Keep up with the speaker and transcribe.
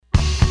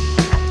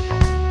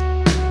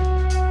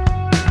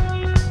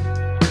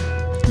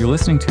You're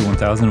listening to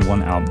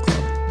 1001 Album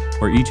Club,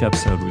 where each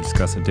episode we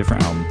discuss a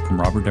different album from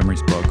Robert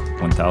Emery's book,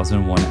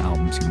 1001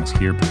 Albums You Must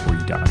Hear Before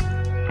You Die.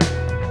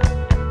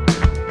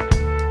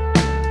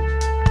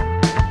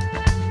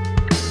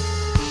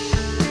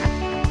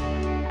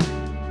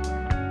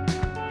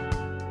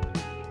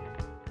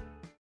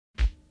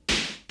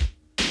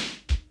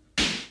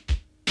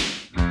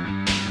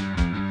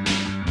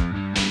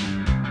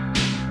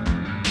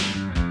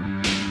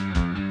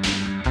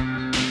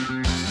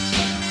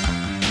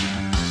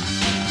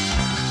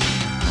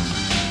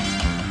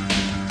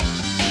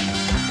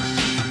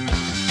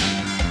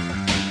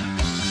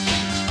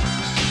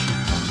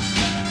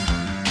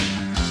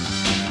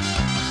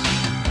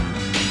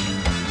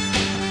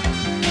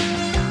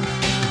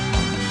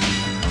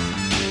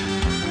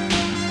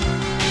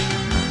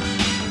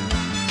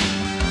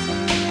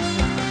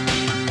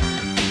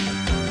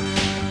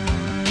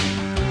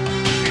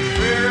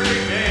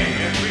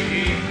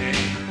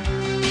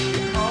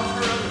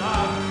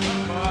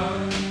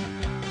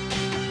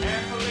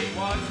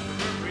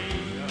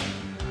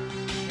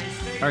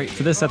 All right,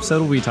 for this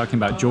episode, we'll be talking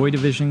about Joy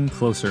Division,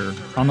 Closer.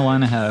 On the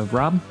line, I have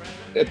Rob.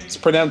 It's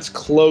pronounced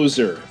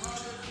closer.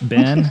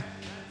 Ben.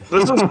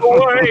 This is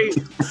boy.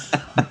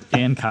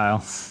 And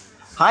Kyle.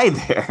 Hi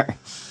there.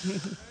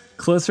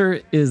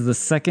 Closer is the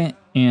second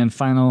and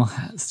final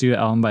studio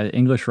album by the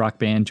English rock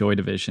band Joy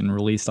Division,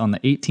 released on the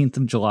 18th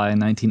of July,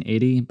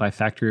 1980 by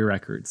Factory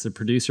Records. The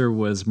producer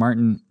was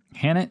Martin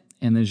Hannett,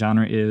 and the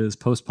genre is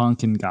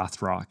post-punk and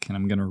goth rock. And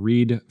I'm going to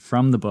read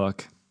from the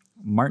book,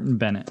 Martin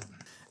Bennett.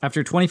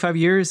 After 25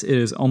 years, it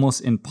is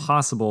almost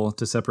impossible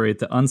to separate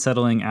the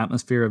unsettling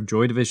atmosphere of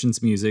Joy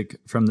Division's music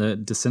from the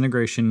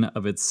disintegration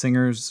of its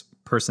singer's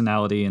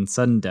personality and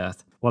sudden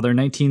death. While their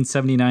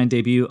 1979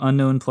 debut,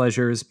 Unknown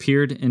Pleasures,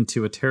 peered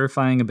into a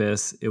terrifying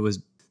abyss, it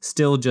was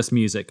still just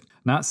music.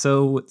 Not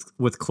so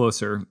with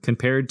Closer.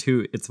 Compared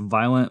to its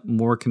violent,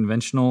 more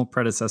conventional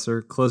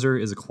predecessor, Closer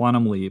is a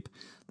quantum leap.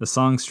 The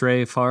songs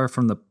stray far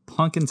from the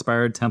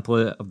punk-inspired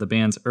template of the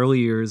band's early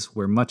years,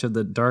 where much of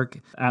the dark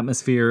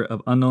atmosphere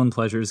of Unknown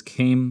Pleasures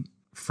came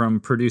from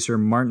producer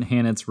Martin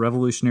Hannett's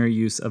revolutionary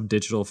use of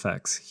digital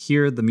effects.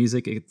 Here, the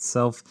music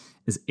itself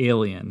is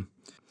alien.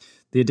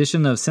 The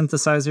addition of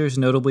synthesizers,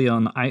 notably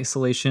on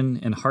Isolation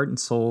and Heart and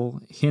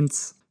Soul,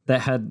 hints that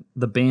had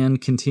the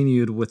band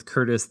continued with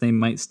Curtis, they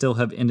might still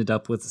have ended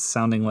up with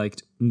sounding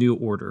like New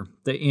Order.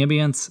 The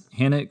ambience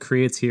Hannett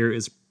creates here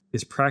is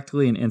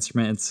practically an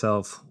instrument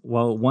itself.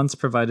 While it once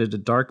provided a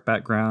dark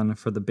background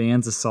for the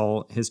band's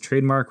assault, his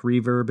trademark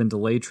reverb and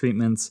delay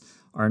treatments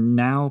are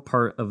now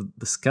part of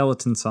the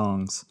skeleton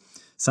songs,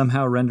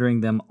 somehow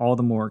rendering them all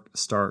the more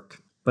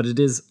stark. But it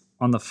is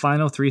on the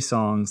final three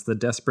songs, The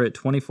Desperate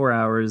 24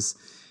 Hours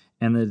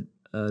and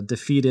The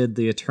Defeated,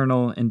 The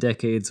Eternal, and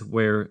Decades,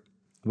 where,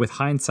 with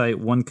hindsight,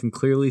 one can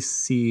clearly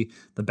see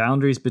the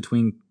boundaries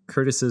between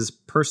Curtis's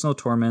personal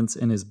torments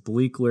and his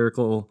bleak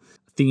lyrical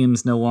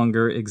themes no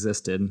longer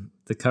existed.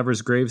 The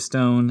cover's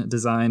gravestone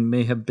design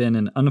may have been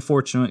an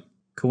unfortunate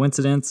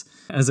coincidence,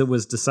 as it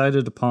was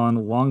decided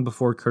upon long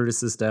before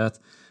Curtis's death,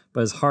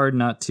 but it's hard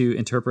not to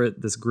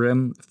interpret this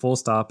grim full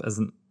stop as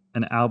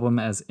an album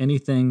as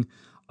anything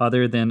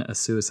other than a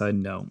suicide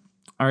note.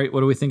 All right,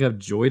 what do we think of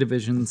Joy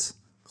Division's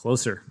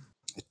Closer?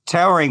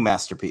 Towering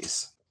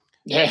masterpiece.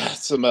 Yeah,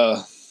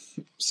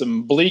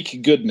 some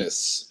bleak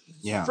goodness.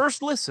 Yeah.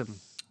 First listen.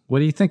 What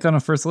do you think on a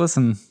first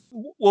listen?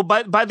 Well,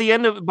 by the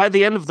end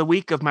of the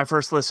week of my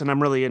first listen, I'm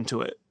really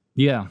into it.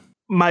 Yeah.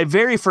 My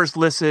very first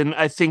listen,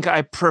 I think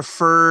I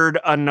preferred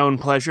Unknown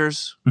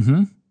Pleasures,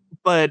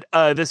 but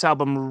this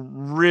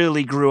album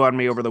really grew on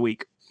me over the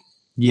week.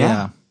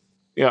 Yeah.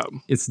 Yeah.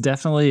 It's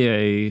definitely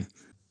a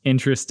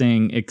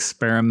interesting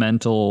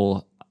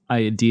experimental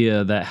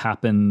idea that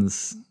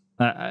happens.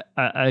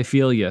 I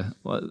feel you.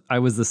 I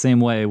was the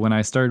same way when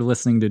I started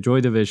listening to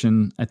Joy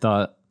Division. I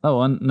thought,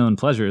 oh, Unknown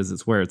Pleasures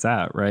is where it's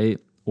at, right?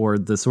 Or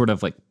the sort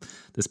of like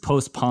this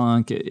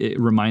post-punk, it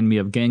reminded me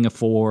of Gang of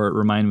Four. It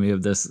reminded me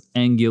of this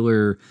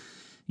angular,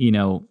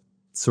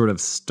 sort of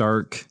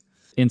stark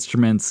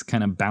instruments,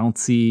 kind of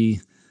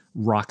bouncy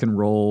rock and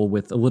roll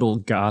with a little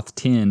goth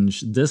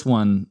tinge. This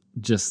one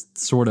just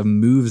sort of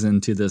moves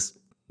into this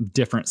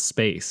different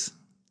space.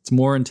 It's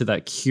more into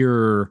that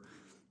Cure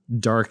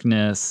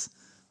darkness,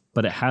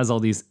 but it has all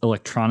these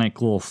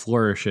electronic little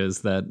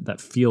flourishes that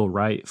feel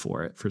right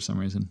for it for some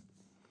reason.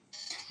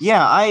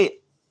 Yeah, I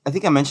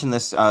think I mentioned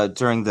this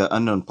during the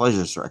Unknown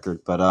Pleasures record,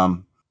 but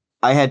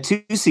I had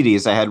two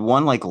CDs. I had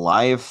one like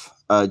live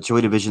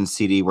Joy Division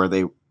CD where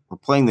they were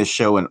playing this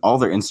show and all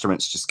their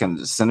instruments just kind of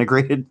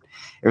disintegrated.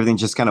 Everything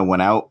just kind of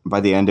went out. By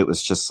the end, it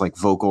was just like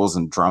vocals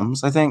and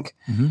drums, I think.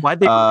 Mm-hmm.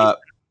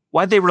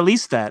 Why'd they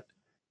release that?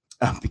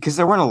 Because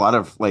there weren't a lot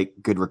of like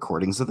good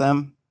recordings of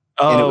them.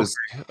 Oh, and it was,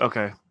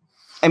 okay.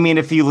 I mean,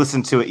 if you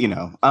listen to it,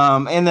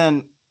 and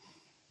then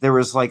there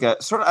was like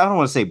a sort of, I don't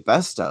want to say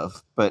best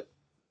of, but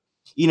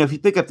if you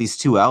pick up these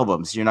two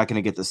albums, you're not going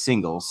to get the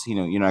singles.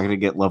 You're not going to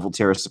get Love Will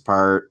Tear Us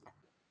Apart.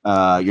 You're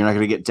not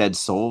going to get Dead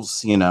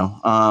Souls.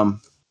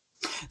 And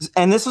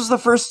this was the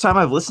first time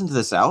I've listened to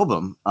this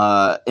album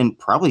in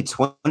probably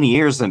 20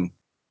 years, and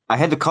I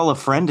had to call a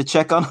friend to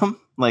check on him.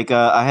 Like,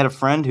 I had a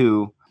friend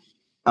who,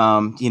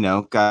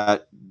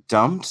 got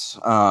dumped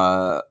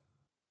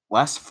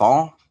last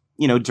fall,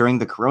 during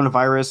the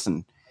coronavirus,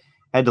 and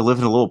had to live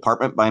in a little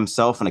apartment by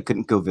himself, and I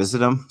couldn't go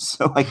visit him.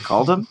 So I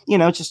called him,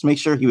 just to make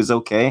sure he was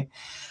okay,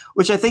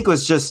 which I think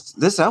was just,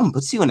 this album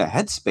puts you in a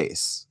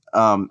headspace.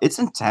 It's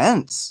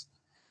intense.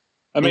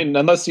 I mean,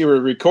 unless you were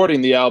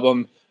recording the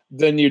album,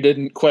 then you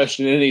didn't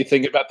question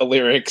anything about the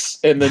lyrics,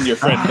 and then your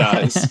friend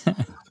dies.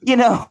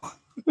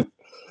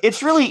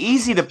 It's really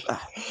easy to.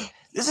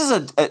 This is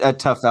a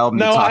tough album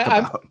to talk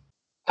about.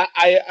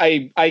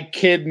 I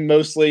kid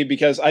mostly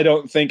because I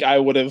don't think I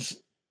would have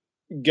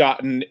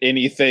gotten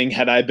anything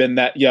had I been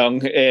that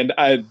young, and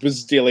I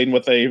was dealing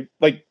with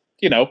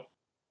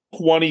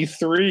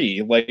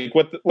 23. Like,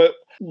 what?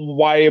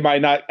 Why am I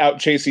not out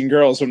chasing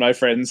girls when my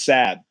friend's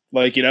sad?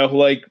 Why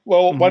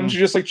don't you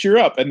just cheer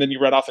up, and then you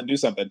run off and do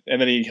something,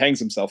 and then he hangs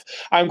himself.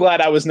 I'm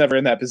glad I was never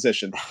in that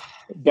position.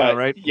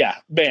 But yeah,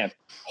 man,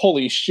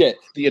 holy shit,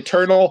 The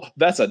Eternal,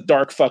 that's a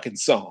dark fucking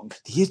song.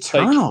 The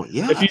Eternal,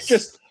 yeah. If you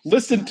just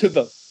listen to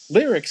the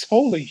lyrics,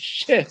 holy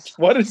shit,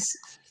 what is...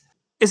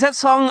 Is that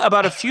song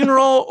about a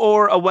funeral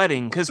or a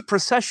wedding? Because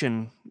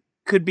Procession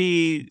could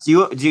be... Do you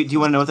want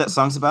to know what that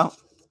song's about?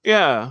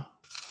 Yeah.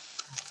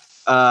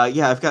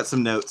 Yeah, I've got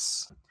some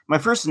notes. My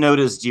first note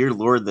is, "Dear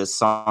Lord, this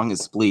song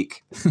is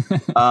bleak."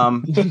 But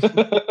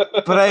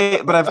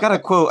I've got a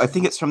quote. I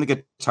think it's from the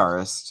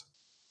guitarist.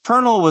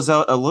 Eternal was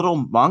a little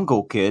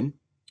Mongol kid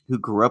who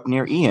grew up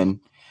near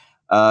Ian.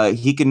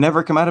 He could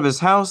never come out of his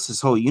house. His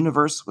whole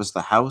universe was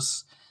the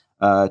house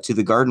to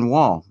the garden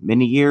wall.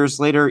 Many years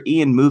later,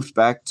 Ian moved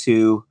back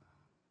to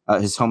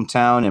his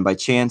hometown, and by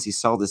chance, he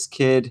saw this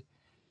kid.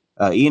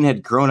 Ian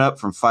had grown up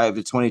from 5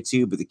 to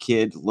 22, but the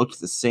kid looked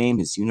the same.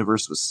 His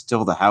universe was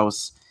still the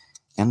house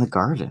and the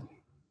garden.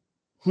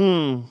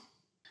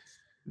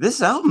 This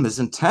album is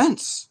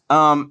intense.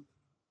 And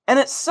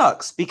it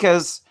sucks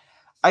because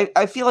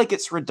I feel like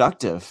it's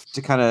reductive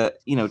to kind of,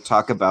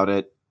 talk about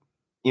it.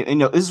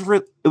 It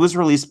was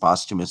released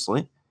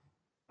posthumously.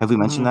 Have we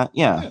mentioned that?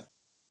 Yeah.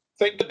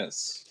 Thank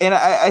goodness. And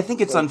I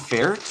think it's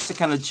unfair to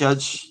kind of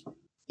judge,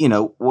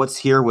 what's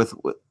here with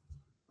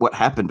what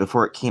happened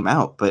before it came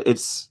out. But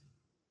it's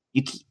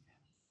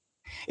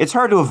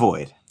hard to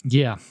avoid.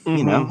 Yeah.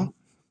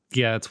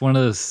 Yeah, it's one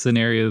of those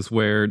scenarios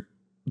where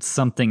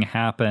something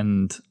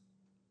happened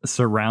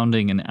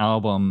surrounding an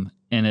album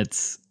and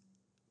it's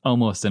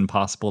almost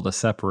impossible to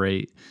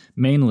separate,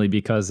 mainly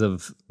because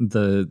of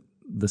the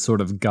sort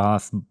of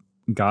gothic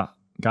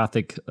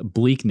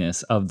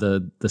bleakness of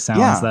the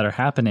sounds that are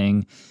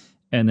happening,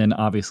 and then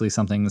obviously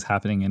something's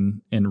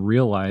happening in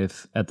real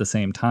life at the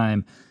same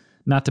time.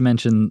 Not to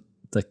mention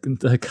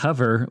the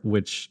cover,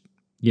 which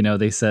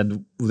they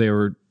said they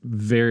were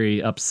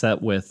very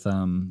upset with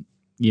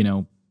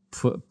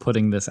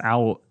putting this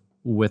out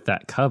with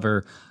that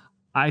cover.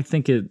 I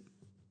think it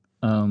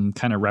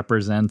kind of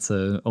represents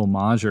a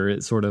homage, or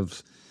it sort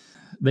of,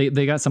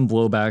 they got some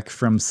blowback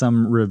from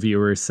some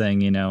reviewers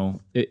saying,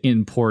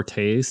 in poor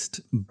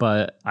taste,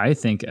 but I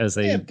think as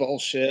a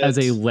bullshit, as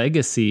a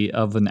legacy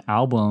of an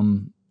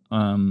album,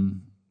 I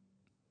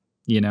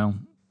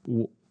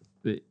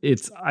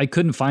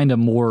couldn't find a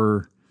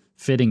more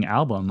fitting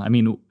album. I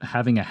mean,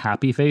 having a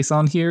happy face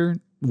on here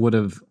would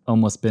have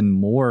almost been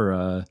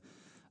more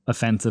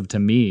offensive to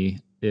me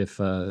if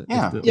the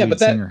lead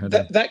singer had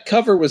that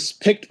cover was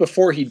picked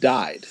before he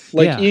died.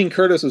 Ian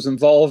Curtis was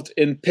involved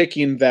in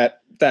picking that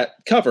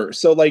cover.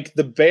 So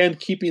the band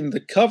keeping the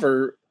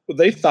cover,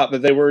 they thought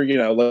that they were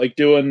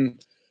doing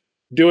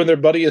their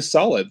buddy a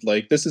solid.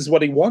 This is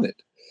what he wanted.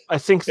 I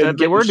think that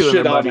they were doing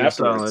their buddy a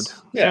solid.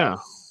 Yeah.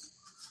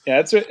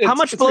 How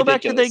much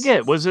blowback did they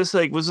get? Was this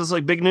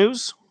big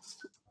news?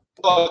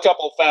 Well, a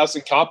couple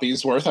thousand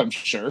copies worth, I'm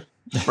sure.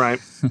 Right.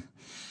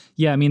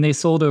 Yeah, I mean, they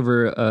sold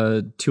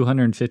over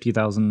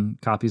 250,000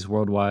 copies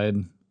worldwide.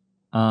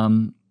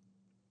 And,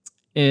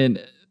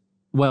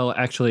 well,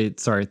 actually,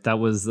 sorry, that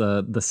was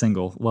the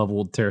single, Love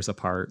Will Tear Us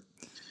Apart.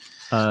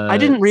 I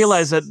didn't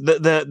realize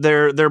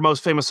that their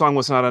most famous song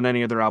was not on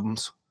any of their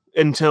albums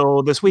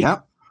until this week.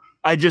 Yep.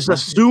 I just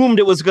assumed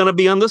it was going to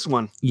be on this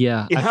one.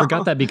 Yeah, I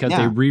forgot that because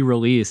they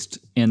re-released,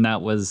 and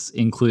that was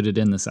included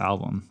in this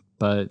album.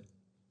 But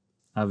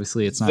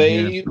obviously, it's not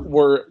here.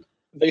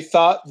 They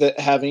thought that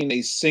having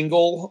a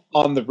single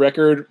on the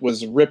record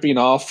was ripping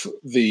off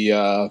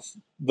the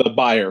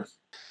buyer.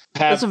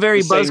 That's a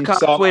very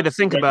buzzcocks way to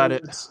think about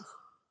it.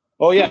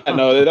 Oh yeah,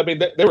 no, I mean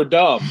they were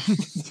dumb.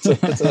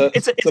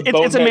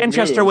 It's a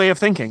Manchester way of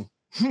thinking.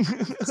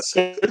 It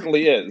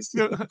certainly is.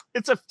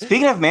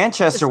 Speaking of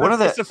Manchester,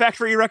 it's the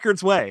Factory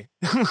Records way.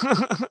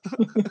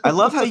 I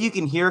love how you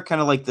can hear kind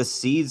of like the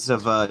seeds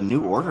of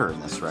New Order in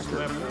this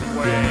record.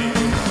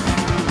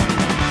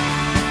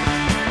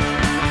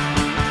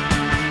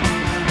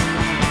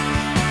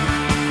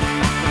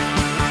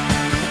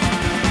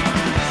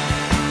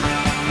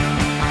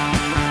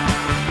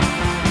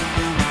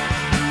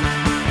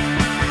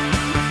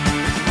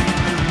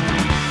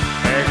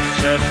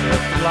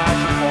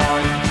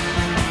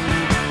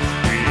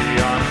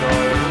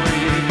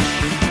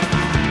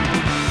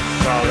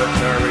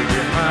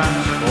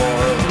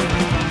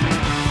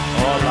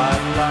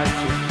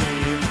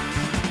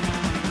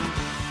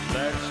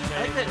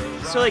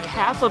 like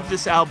half of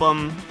this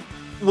album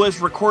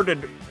was recorded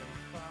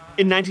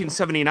in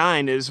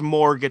 1979 is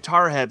more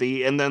guitar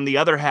heavy, and then the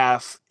other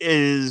half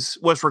was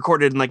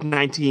recorded in like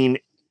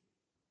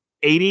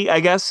 1980, I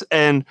guess,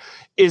 and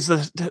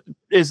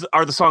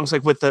are the songs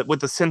like with the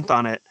synth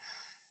on it.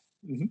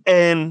 Mm-hmm.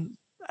 And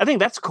I think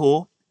that's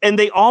cool. And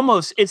it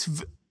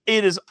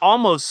is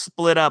almost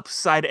split up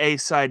side A,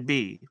 side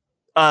B.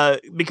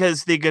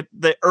 Because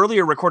the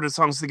earlier recorded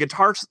songs, the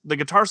guitar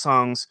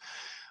songs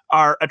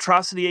are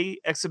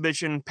Atrocity,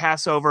 Exhibition,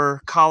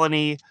 Passover,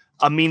 Colony,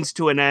 A Means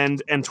to an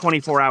End, and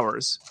 24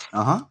 Hours.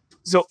 Uh-huh.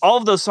 So all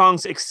of those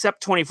songs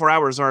except 24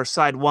 Hours are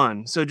side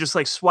one. So just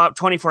like swap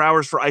 24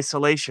 Hours for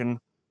Isolation,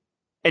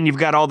 and you've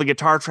got all the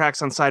guitar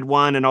tracks on side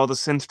one and all the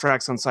synth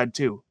tracks on side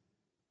two.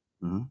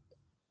 Mm-hmm.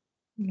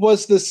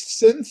 Was the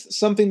synth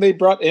something they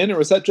brought in, or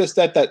was that just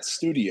at that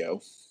studio?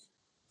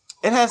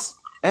 It has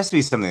to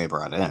be something they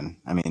brought in.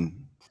 I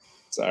mean,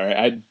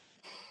 sorry,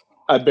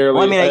 I barely.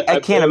 Well, I mean, I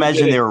can't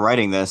imagine they were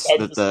writing this.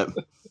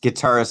 The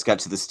guitarist got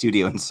to the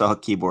studio and saw a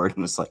keyboard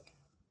and was like,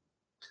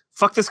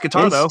 "Fuck this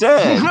guitar, though."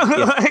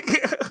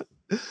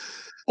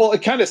 Well,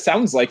 it kind of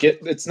sounds like it.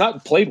 It's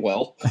not played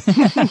well.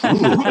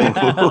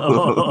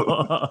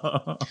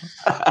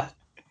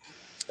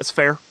 That's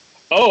fair.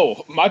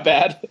 Oh, my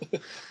bad.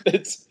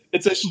 It's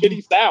a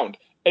shitty sound.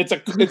 It's a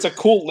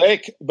cool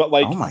lick, but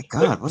like, oh my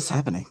god, what's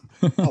happening?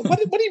 What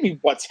do you mean?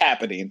 What's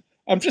happening?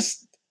 I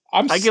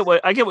get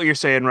what you're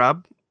saying,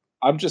 Rob.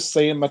 I'm just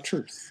saying my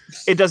truth.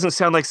 It doesn't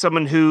sound like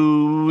someone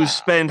who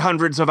spent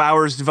hundreds of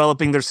hours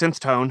developing their synth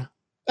tone.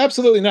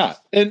 Absolutely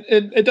not, and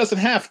it doesn't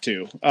have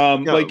to.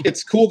 No. Like,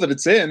 it's cool that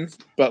it's in,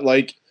 but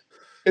like,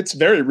 it's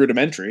very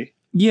rudimentary.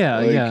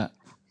 Yeah, yeah.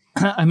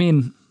 I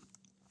mean,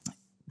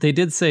 they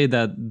did say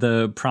that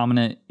the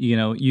prominent,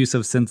 use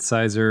of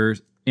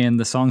synthesizer and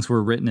the songs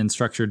were written and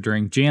structured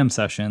during jam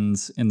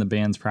sessions in the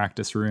band's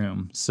practice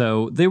room.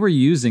 So they were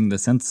using the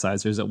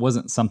synthesizers. It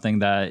wasn't something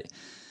that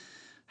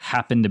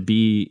happened to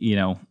be,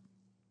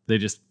 they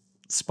just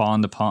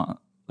spawned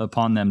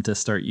upon them to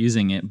start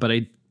using it. But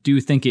I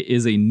do think it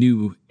is a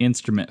new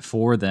instrument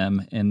for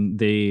them, and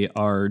they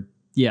are,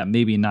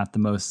 maybe not the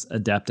most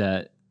adept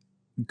at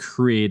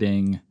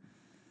creating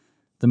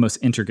the most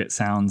intricate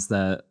sounds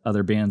that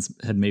other bands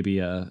had maybe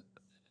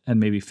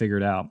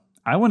figured out.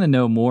 I want to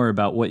know more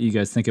about what you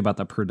guys think about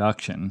the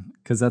production,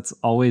 because that's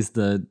always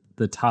the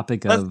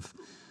topic of.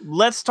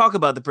 Let's talk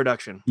about the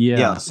production.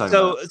 Yeah.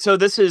 So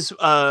this is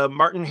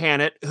Martin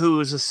Hannett, who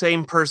is the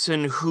same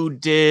person who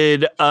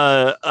did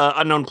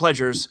Unknown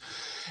Pleasures,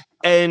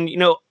 and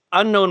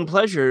Unknown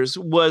Pleasures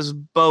was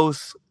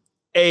both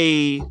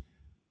a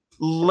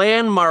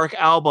landmark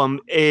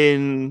album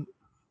in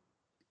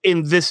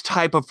this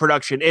type of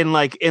production, in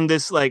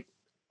this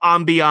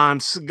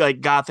ambiance,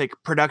 like gothic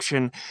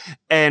production,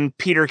 and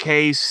Peter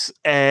Case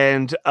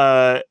and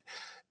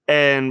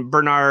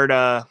Bernard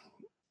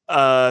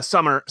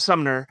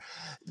Sumner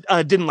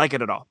didn't like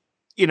it at all,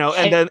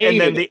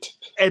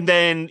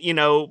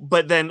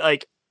 but then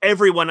like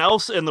everyone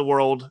else in the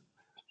world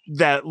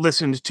that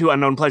listened to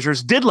Unknown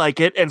Pleasures did like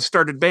it and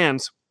started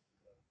bands.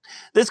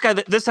 This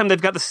time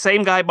they've got the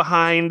same guy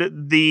behind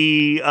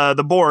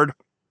the board.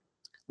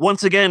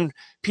 Once again,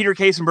 Peter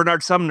Case and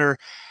Bernard Sumner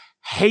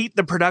hate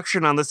the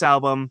production on this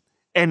album,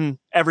 and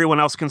everyone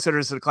else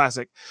considers it a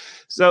classic.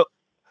 So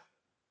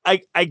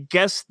I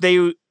guess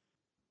I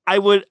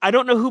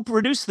don't know who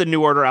produced the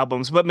New Order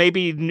albums, but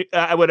maybe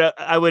I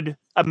would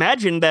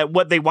imagine that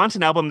what they want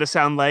an album to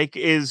sound like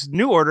is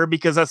New Order,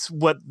 because that's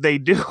what they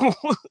do.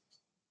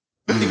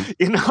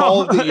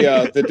 All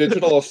the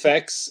digital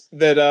effects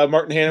that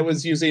Martin Hannett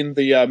was using,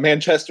 the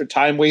Manchester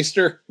Time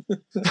Waster,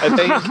 I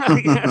think.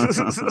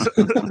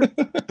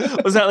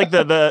 Was that like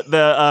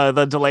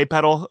the delay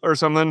pedal or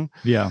something?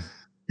 Yeah.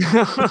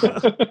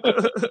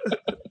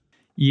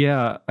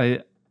 Yeah,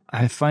 I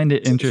find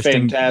it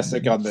interesting.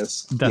 Fantastic on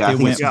this.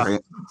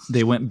 That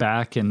they went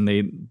back and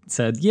they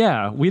said,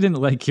 "Yeah, we didn't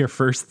like your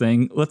first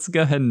thing. Let's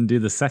go ahead and do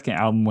the second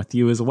album with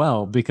you as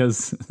well,"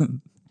 because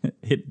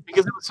it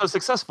was so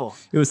successful.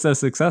 It was so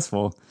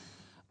successful.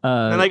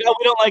 And we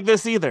don't like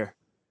this either.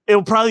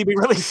 It'll probably be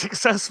really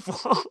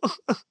successful.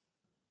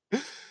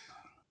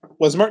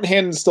 Was Martin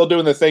Hannett still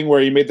doing the thing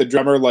where he made the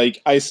drummer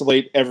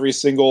isolate every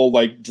single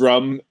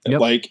drum,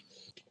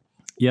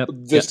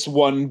 this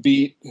one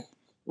beat,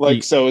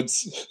 so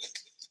it's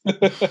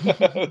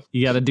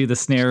you got to do the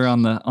snare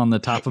on the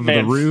top of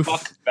the roof.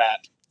 Fuck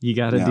that. You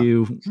got to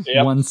do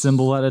one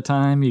cymbal at a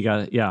time. You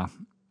got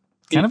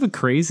kind of a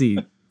crazy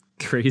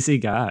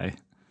guy.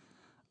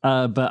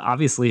 But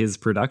obviously his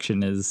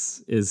production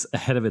is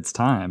ahead of its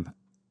time.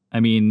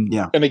 I mean,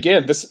 and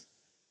again, this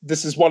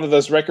is one of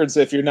those records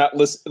that if you're not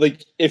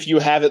if you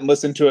haven't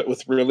listened to it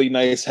with really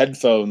nice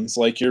headphones,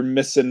 you're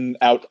missing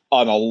out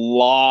on a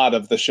lot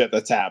of the shit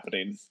that's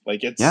happening.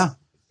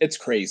 It's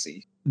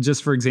crazy.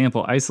 Just for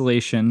example,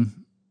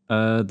 Isolation,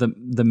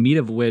 the meat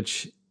of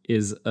which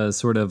is a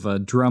sort of a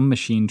drum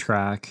machine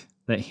track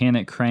that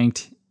Hannett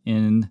cranked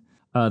in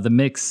the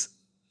mix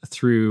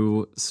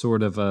through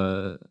sort of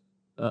a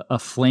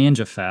flange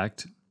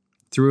effect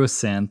through a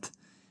synth,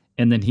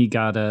 And then he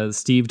got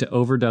Steve to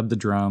overdub the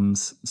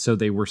drums so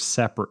they were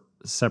separate.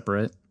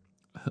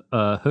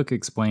 Hook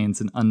explains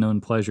in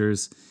Unknown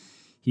Pleasures,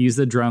 he used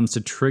the drums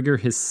to trigger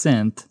his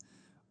synth,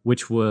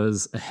 which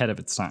was ahead of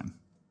its time.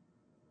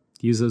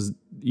 He used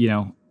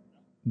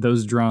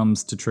those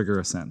drums to trigger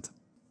a synth.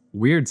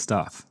 Weird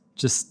stuff.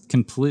 Just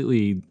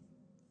completely,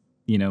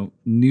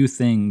 new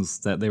things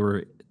that they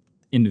were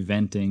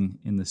inventing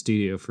in the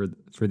studio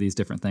for these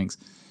different things.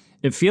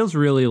 It feels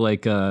really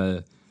like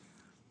if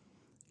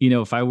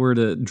I were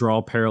to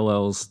draw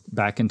parallels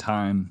back in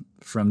time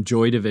from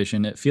Joy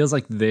Division, it feels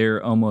like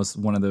they're almost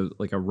one of the,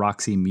 like a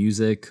Roxy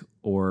Music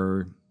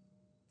or,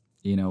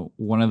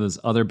 one of those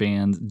other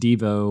bands,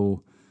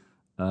 Devo,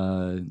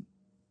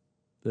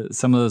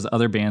 some of those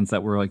other bands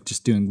that were like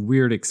just doing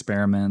weird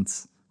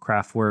experiments,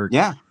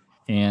 Kraftwerk,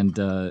 and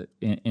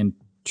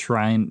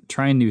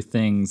trying new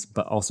things,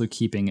 but also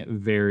keeping it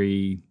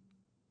very,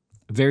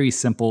 very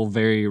simple,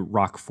 very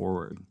rock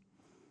forward.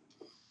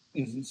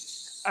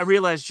 I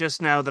realized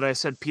just now that I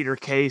said Peter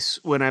Case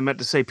when I meant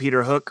to say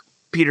Peter Hook.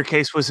 Peter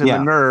Case was in the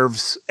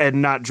Nerves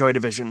and not Joy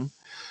Division.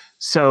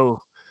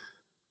 So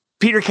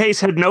Peter Case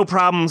had no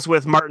problems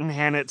with Martin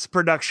Hannett's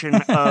production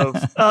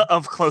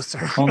of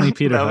Closer. Only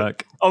Peter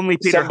Hook. Only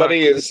Peter Hook.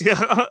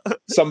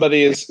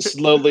 Somebody is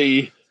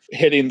slowly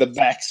hitting the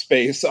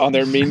backspace on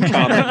their mean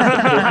comment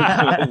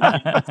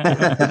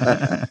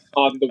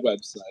on the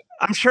website.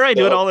 I'm sure I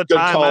do it all the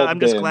time. I'm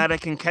just glad I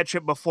can catch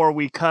it before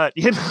we cut.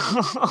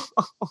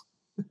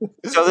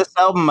 So this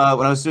album,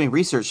 when I was doing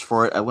research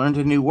for it, I learned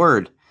a new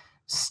word,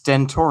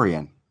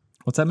 stentorian.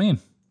 What's that mean?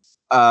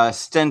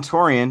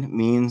 Stentorian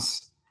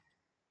means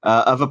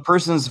of a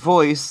person's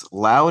voice,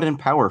 loud and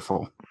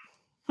powerful.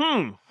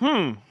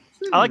 I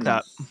like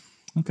that.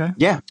 Okay.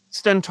 Yeah.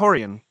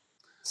 Stentorian.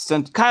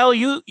 Kyle,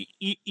 you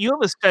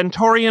have a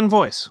stentorian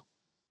voice.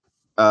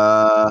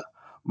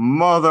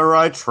 Mother,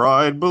 I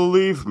tried,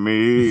 believe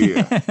me.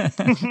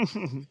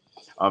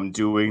 I'm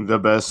doing the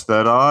best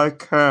that I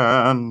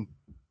can.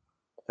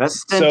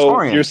 That's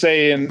stentorian. So you're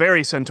saying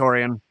very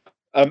Centaurian.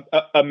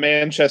 A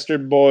Manchester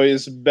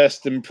boy's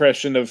best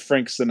impression of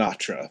Frank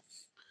Sinatra.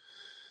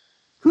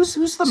 Who's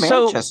the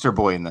Manchester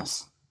boy in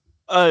this?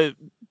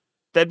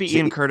 That'd be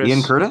Ian Curtis.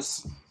 Ian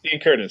Curtis? Ian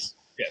Curtis,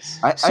 yes.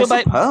 I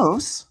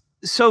suppose.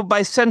 So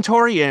by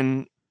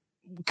Centaurian,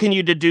 can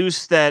you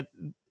deduce that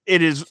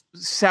it is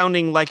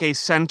sounding like a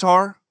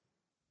centaur?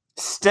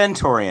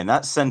 Stentorian,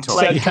 not centaur.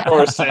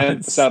 Centaur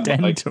sound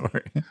like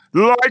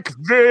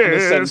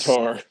this.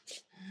 Centaur.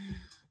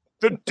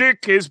 The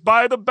dick is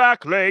by the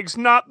back legs,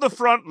 not the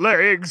front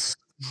legs.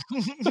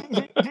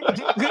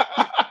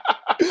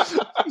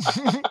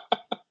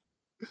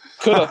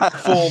 Could have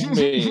fooled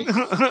me.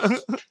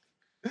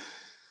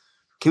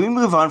 Can we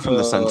move on from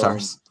the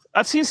centaurs?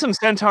 I've seen some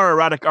centaur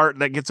erotic art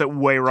that gets it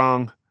way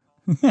wrong.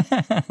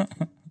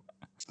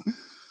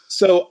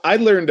 So I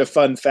learned a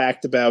fun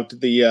fact about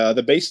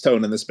the bass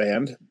tone in this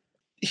band.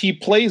 He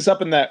plays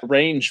up in that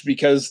range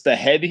because the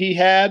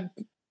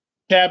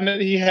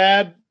cabinet he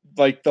had,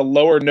 like the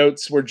lower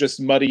notes were just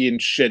muddy and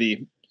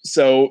shitty.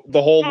 So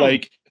the whole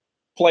like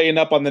playing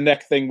up on the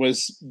neck thing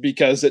was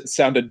because it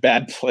sounded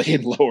bad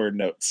playing lower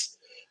notes.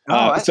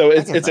 So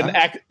it's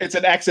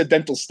an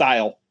accidental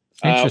style,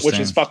 which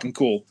is fucking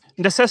cool.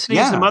 Necessity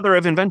is the mother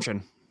of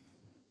invention.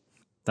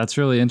 That's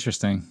really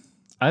interesting.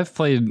 I've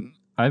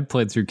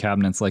played through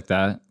cabinets like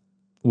that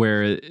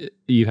where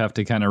you have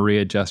to kind of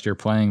readjust your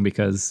playing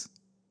because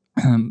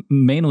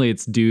mainly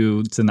it's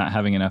due to not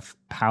having enough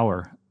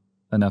power,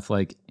 enough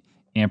like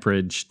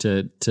amperage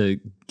to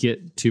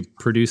get to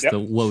produce the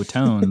low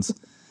tones.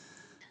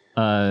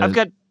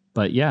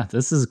 But yeah,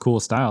 this is a cool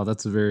style.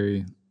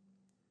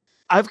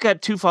 I've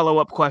got two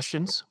follow-up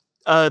questions.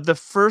 The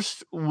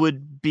first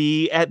would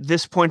be, at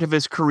this point of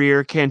his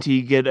career, can't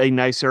he get a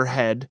nicer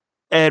head?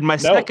 And my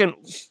second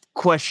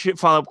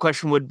follow-up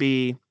question would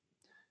be,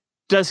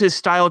 does his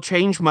style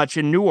change much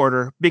in New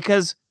Order?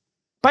 Because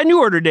by New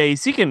Order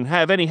days, he can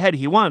have any head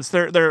he wants.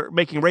 They're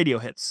making radio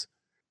hits.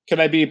 Can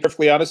I be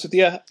perfectly honest with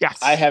you? Yes.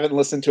 I haven't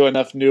listened to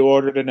enough New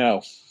Order to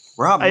know.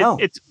 Rob, no.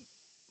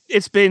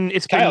 It's been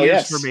Kyle,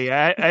 years for me.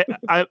 I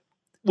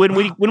when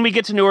we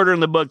get to New Order in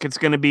the book, it's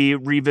going to be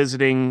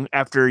revisiting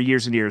after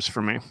years and years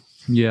for me.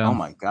 Yeah. Oh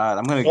my God,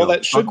 I'm going to go. Well,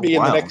 that should be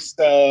in the next.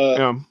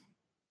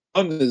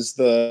 One is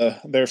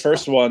their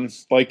first one.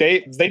 Like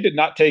they did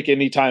not take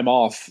any time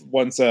off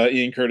once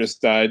Ian Curtis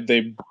died.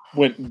 They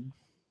went.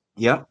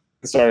 Yep.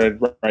 And started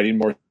writing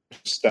more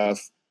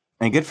stuff.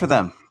 And good for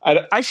them.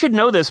 I should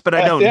know this, but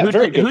I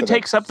don't. Who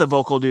takes up the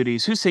vocal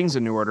duties? Who sings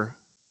in New Order?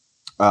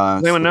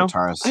 Anyone know?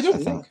 I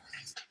don't know.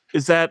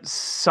 Is that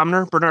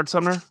Sumner? Bernard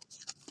Sumner?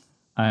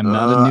 I'm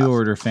not a New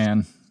Order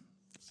fan.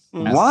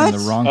 What? Asking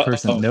the wrong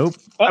person. Nope.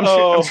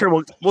 I'm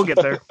sure we'll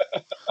get there.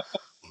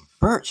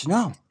 Birch,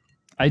 no.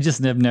 I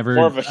just have never.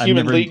 More of a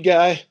Human League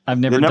guy. I've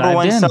never the number dived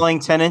one in. selling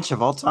 10-inch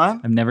of all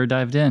time. I've never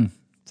dived in.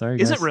 Sorry,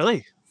 guys. Is it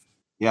really?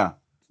 Yeah.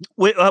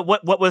 Wait,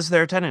 what was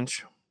their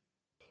 10-inch?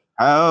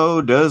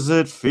 How does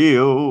it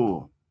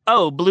feel?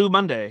 Oh, Blue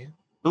Monday.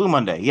 Blue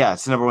Monday. Yeah,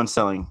 it's the number one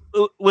selling.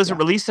 Was it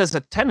released as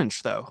a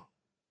 10-inch though?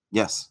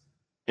 Yes.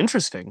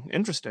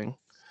 Interesting.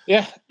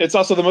 Yeah, it's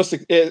also the most.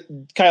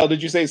 Kyle,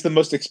 did you say it's the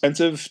most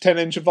expensive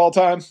 10-inch of all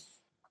time?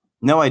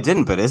 No, I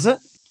didn't. But is it?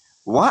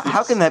 What?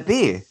 How can that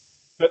be?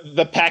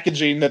 The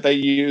packaging that they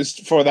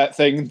used for that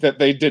thing that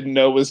they didn't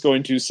know was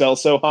going to sell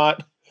so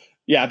hot.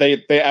 Yeah,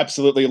 they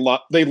absolutely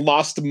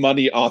lost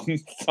money on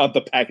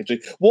the packaging.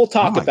 We'll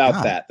talk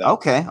about that, though.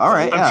 Okay, all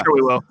right. I'm sure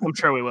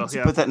we will. Let's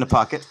Yeah. put that in the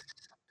pocket.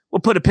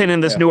 We'll put a pin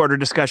in this New Order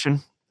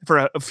discussion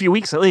for a few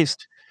weeks at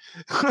least.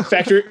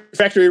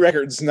 Factory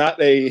Records,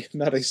 not a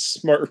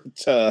smart,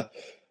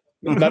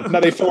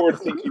 not a forward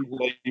thinking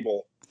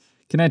label.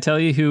 Can I tell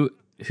you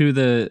who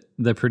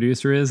the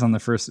producer is on the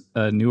first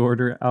New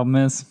Order album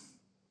is?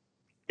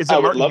 Is it I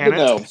would Martin love Hannett?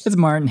 to know. It's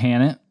Martin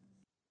Hannett.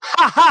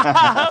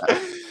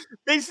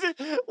 They said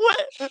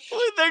what?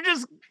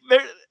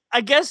 They're.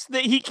 I guess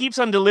that he keeps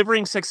on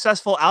delivering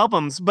successful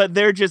albums, but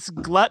they're just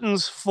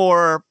gluttons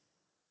for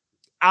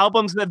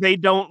albums that they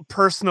don't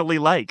personally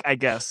like, I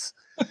guess.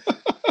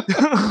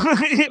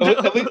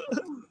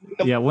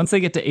 Yeah, once they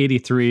get to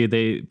 83,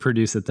 they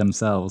produce it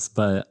themselves.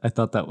 But I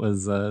thought that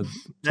was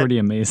pretty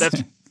amazing.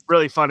 That's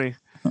really funny.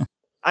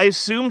 I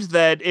assumed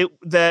that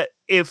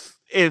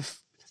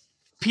if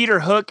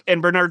Peter Hook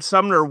and Bernard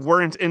Sumner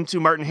weren't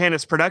into Martin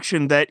Hannett's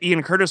production, that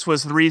Ian Curtis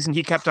was the reason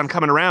he kept on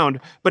coming around.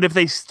 But if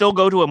they still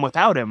go to him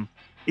without him,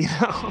 you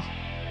know.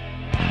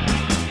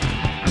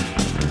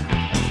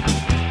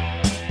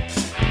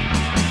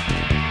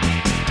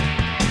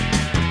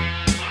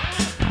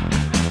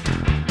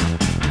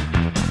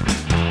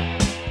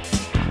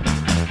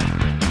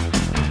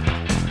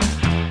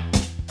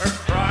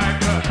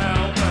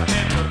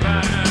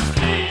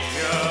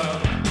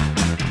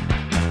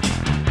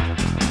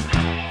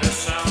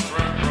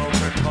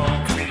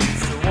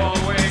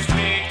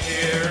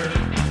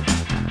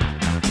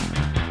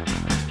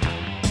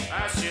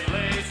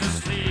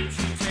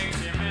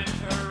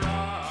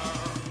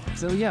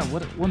 So yeah,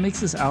 what makes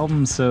this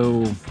album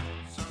so?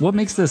 What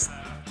makes this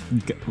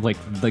like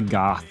the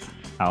goth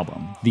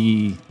album,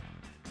 the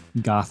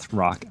goth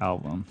rock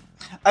album?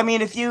 I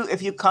mean, if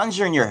you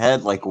conjure in your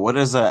head like what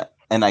is an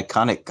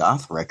iconic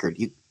goth record,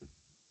 you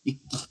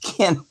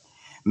can't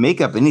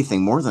make up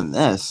anything more than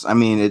this. I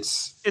mean,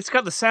 it's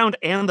got the sound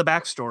and the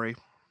backstory.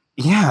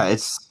 Yeah,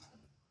 it's.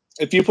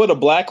 If you put a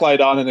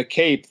blacklight on and a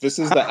cape, this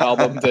is the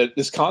album that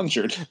is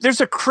conjured.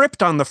 There's a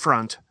crypt on the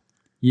front.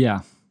 Yeah.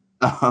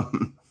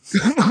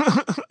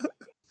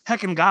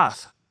 Heckin'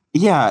 goth.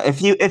 Yeah,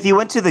 if you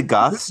went to the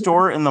goth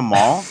store in the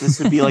mall, this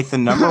would be like the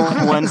number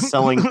one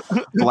selling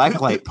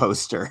blacklight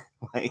poster.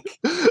 Like,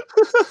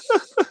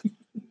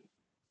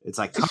 it's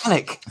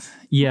iconic.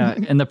 Yeah,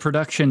 and the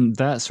production,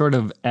 that sort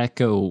of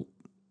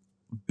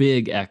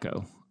big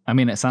echo. I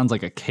mean, it sounds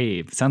like a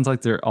cave. It sounds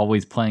like they're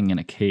always playing in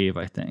a cave,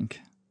 I think,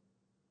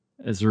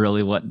 is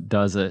really what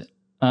does it.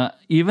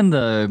 Even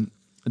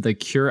the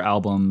Cure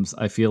albums,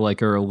 I feel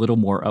like, are a little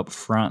more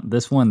upfront.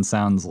 This one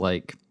sounds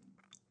like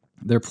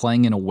they're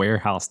playing in a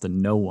warehouse to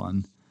no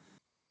one.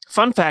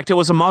 Fun fact, it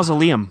was a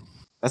mausoleum.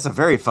 That's a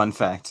very fun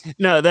fact.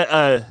 No,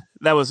 that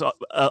was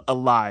a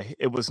lie.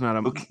 It was not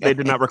Okay. They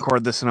did not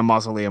record this in a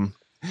mausoleum.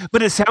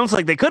 But it sounds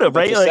like they could have,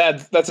 right?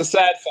 That's a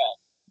sad fact.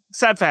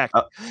 Sad fact.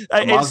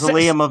 A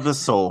mausoleum of the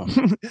soul.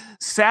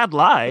 Sad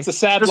lie. It's a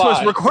sad this lie.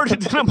 was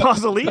recorded in a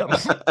mausoleum.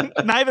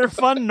 Neither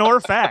fun nor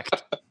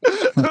fact.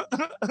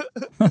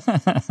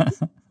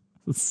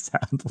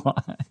 Sad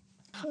lie.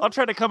 I'll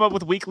try to come up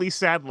with weekly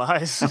sad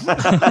lies.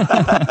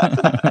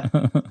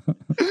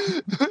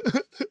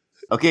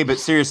 Okay, but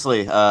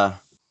seriously,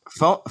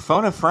 phone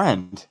a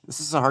friend. This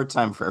is a hard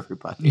time for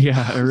everybody.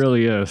 Yeah, it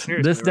really is.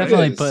 Seriously, This right?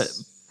 definitely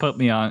put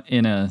me on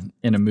in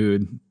a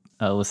mood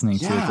listening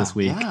to it this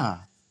week. Yeah.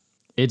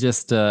 It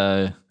just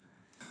I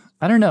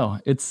don't know.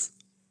 It's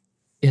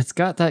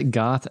got that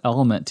goth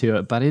element to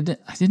it, but I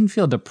didn't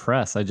feel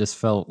depressed. I just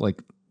felt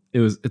like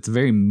it's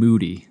very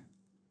moody.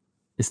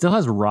 It still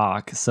has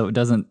rock, so it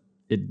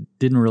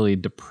didn't really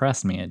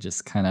depress me. It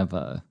just kind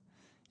of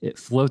it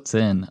floats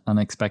in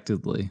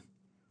unexpectedly.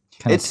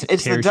 It's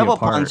the double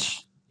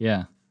punch.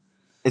 Yeah.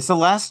 It's the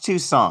last two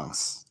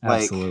songs.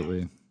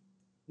 Absolutely.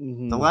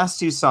 Mm-hmm. The last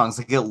two songs,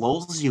 like, it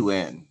lulls you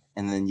in,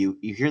 and then you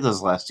hear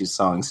those last two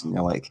songs, and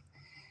you're like,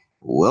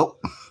 well,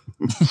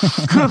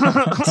 time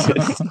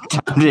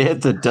to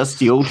hit the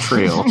dusty old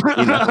trail.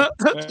 You know?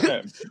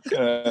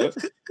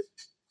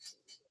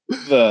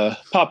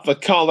 Pop the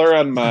collar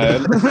on my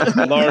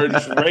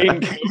large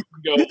raincoat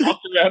and go walk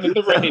around in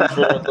the rain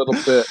for a little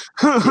bit.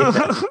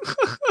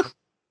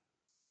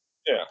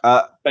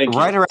 Yeah. Thank you.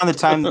 Right around the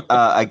time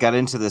I got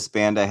into this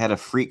band, I had a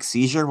freak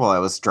seizure while I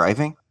was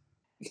driving.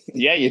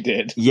 Yeah, you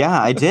did.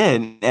 Yeah, I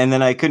did. And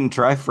then I couldn't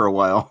drive for a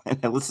while. And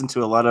I listened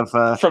to a lot of...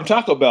 From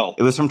Taco Bell.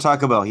 It was from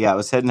Taco Bell. Yeah, I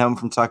was heading home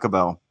from Taco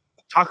Bell.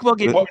 Taco Bell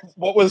gave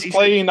What was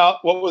playing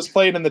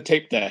in the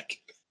tape deck?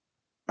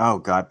 Oh,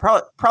 God.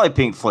 Probably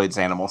Pink Floyd's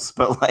Animals.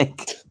 But,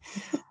 like...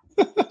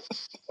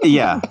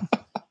 yeah.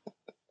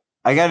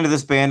 I got into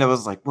this band. I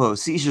was like, whoa,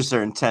 seizures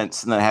are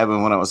intense. And that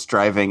happened when I was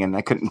driving. And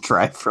I couldn't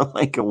drive for,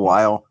 like, a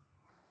while.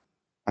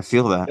 I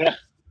feel that. Yeah.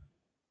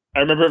 I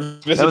remember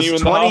visiting was you in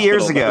the 20 hospital.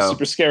 years That ago. was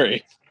super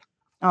scary.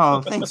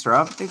 Oh, thanks,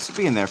 Rob. Thanks for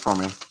being there for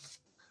me.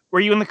 Were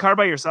you in the car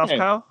by yourself, Hey.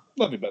 Kyle?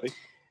 Love you, buddy.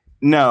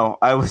 No,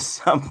 I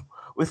was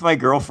with my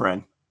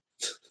girlfriend,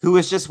 who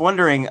was just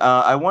wondering.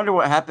 I wonder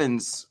what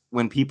happens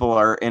when people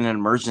are in an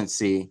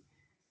emergency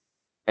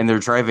and they're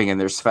driving and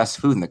there's fast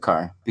food in the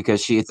car,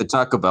 because she ate the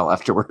Taco Bell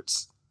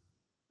afterwards.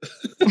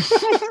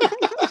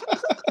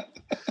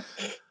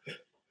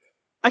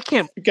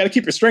 You got to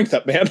keep your strength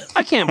up, man.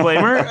 I can't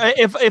blame her.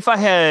 If I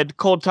had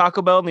cold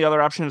Taco Bell and the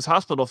other option is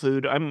hospital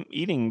food, I'm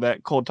eating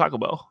that cold Taco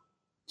Bell.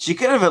 She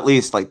could have at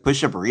least like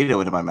pushed a burrito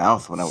into my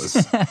mouth when I was,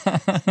 in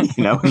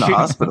the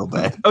hospital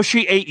bed. Oh,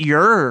 she ate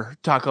your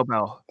Taco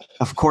Bell.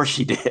 Of course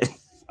she did.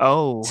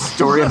 Oh,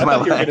 Story of I my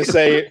thought you were going life. to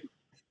say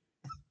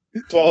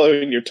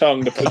swallowing your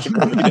tongue to put your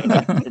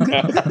burrito in your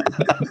mouth.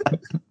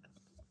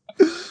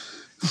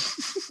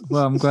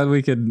 Well, I'm glad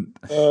we could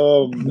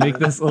Man. make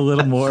this a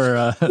little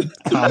more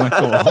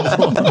comical.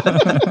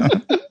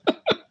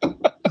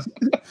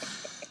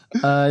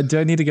 Do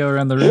I need to go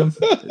around the room?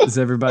 Is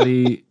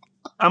everybody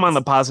I'm on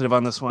the positive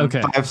on this one.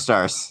 okay? 5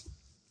 stars.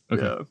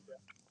 Okay.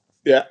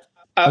 Yeah.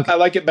 I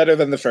like it better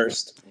than the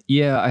first.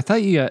 Yeah, I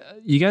thought you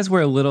guys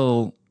were a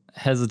little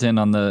hesitant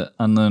on the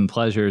Unknown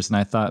Pleasures, and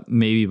I thought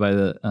maybe by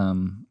the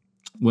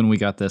when we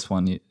got this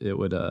one, it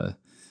would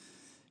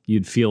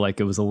you'd feel like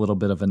it was a little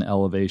bit of an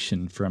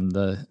elevation from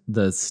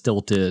the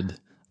stilted.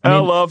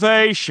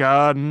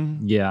 Elevation.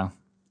 Yeah,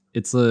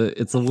 it's a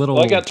little.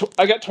 Well,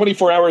 I got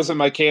 24 hours in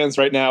my cans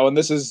right now, and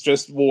this is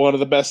just one of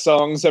the best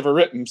songs ever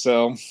written.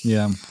 So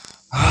Yeah.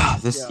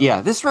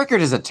 This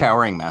record is a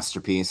towering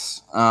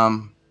masterpiece.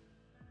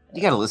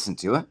 You got to listen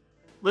to it.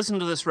 Listen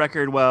to this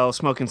record while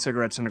smoking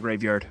cigarettes in a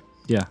graveyard.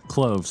 Yeah,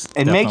 cloves.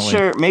 And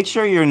definitely. make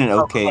sure you're in an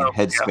okay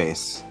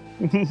headspace.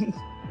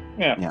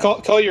 yeah. Yeah.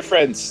 Call your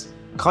friends.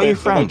 Call your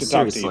They'd like friends, to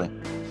talk to seriously.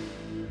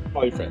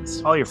 Call your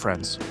friends. All your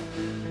friends.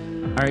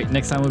 All right,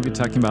 next time we'll be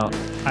talking about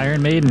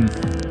Iron Maiden.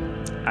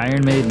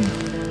 Iron Maiden.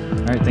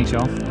 All right, thanks,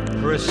 y'all.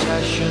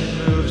 Procession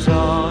moves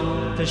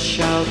on, the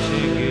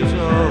shouting is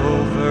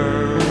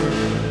over.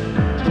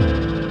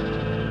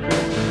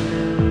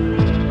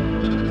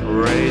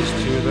 Praise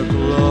to the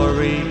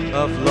glory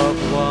of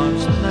loved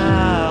ones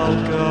now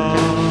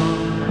gone.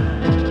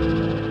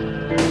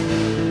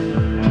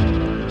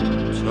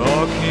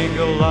 Talking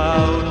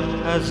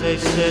aloud as they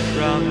sit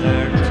round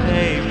their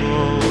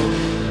table.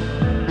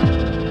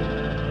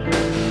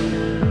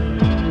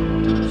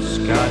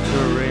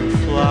 Scattering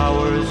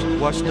flowers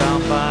washed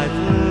down by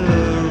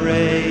the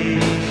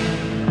rain.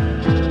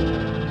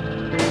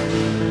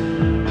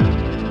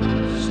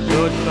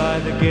 Stood by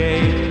the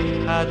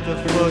gate at the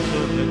foot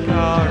of the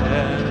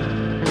garden.